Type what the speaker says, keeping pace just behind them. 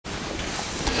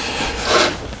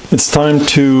It's time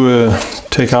to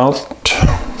take out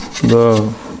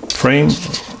the frame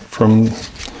from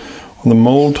the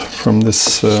mold from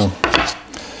this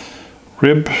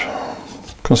rib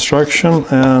construction,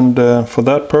 and for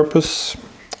that purpose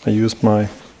I used my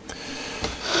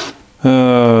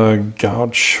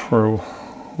gouge or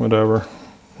whatever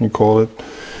you call it.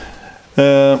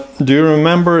 Do you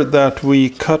remember that we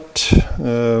cut,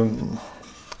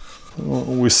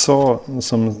 we saw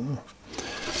some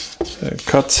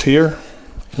cuts here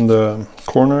in the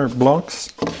corner blocks?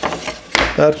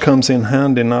 That comes in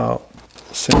handy now,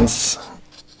 since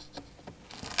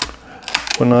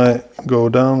when I go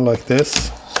down like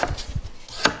this,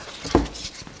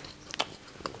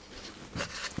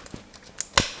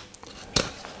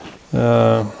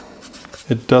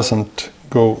 it doesn't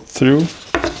go through.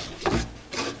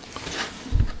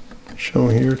 Show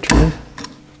here too.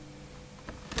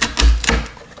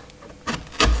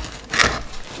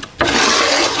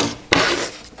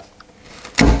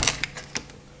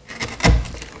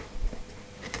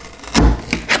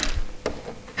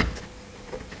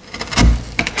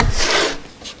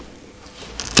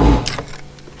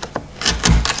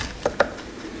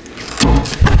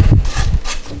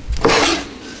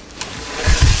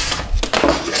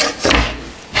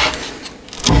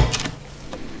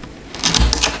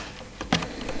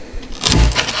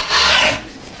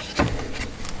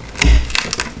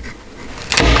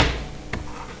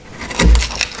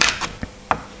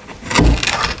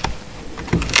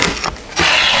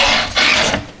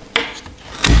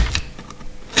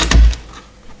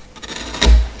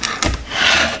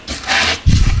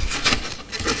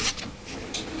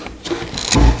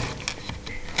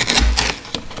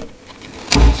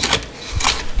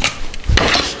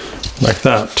 Like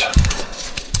that.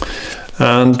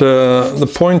 And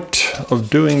the point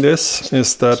of doing this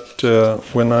is that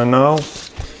when I now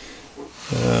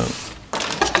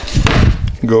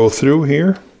go through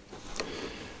here,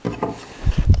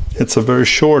 it's a very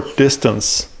short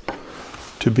distance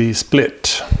to be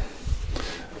split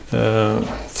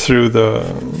through the,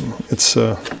 it's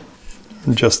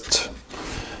just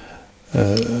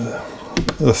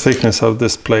the thickness of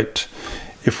this plate.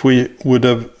 If we would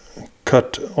have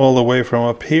cut all the way from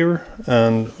up here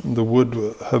and the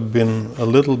wood have been a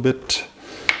little bit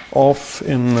off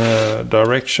in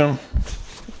direction,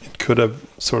 it could have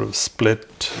sort of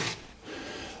split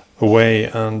away,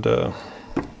 and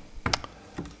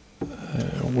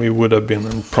we would have been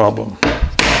in problem.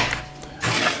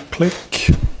 Click,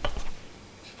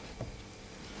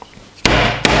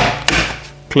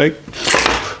 click.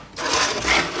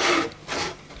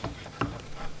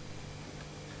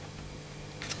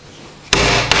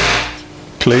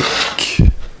 Click,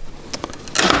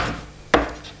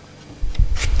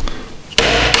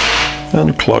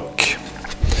 and clock,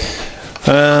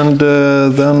 and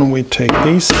then we take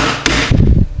these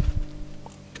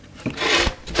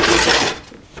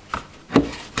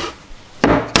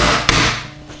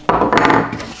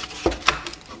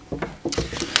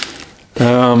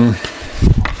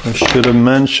I should have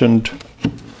mentioned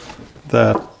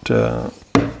that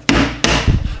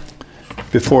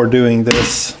before doing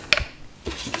this,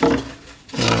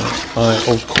 I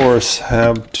of course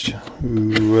have to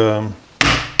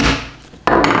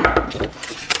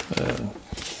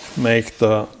make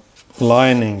the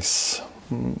linings,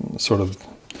 sort of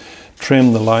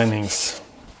trim the linings,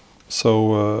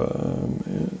 so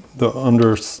the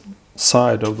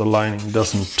underside of the lining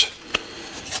doesn't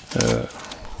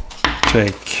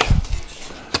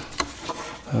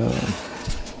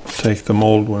take the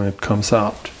mold when it comes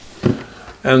out.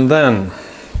 And then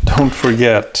don't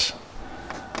forget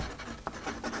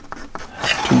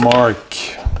to mark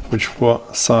which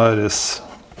side is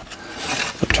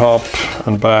the top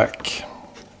and back.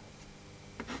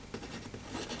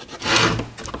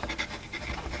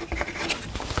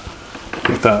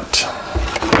 Like that.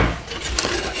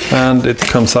 And it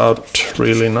comes out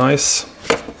really nice.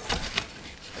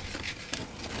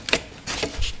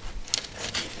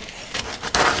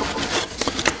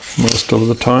 Most of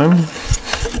the time.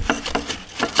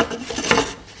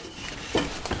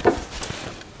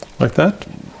 Like that.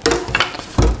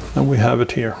 And we have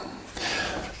it here.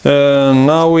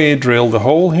 Now we drill the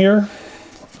hole here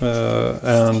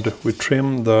and we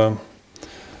trim the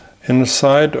inner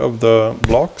side of the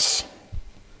blocks,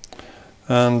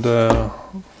 and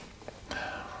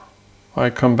I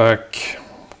come back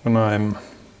when I'm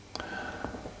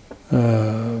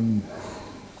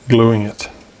gluing it.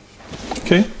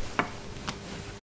 Okay.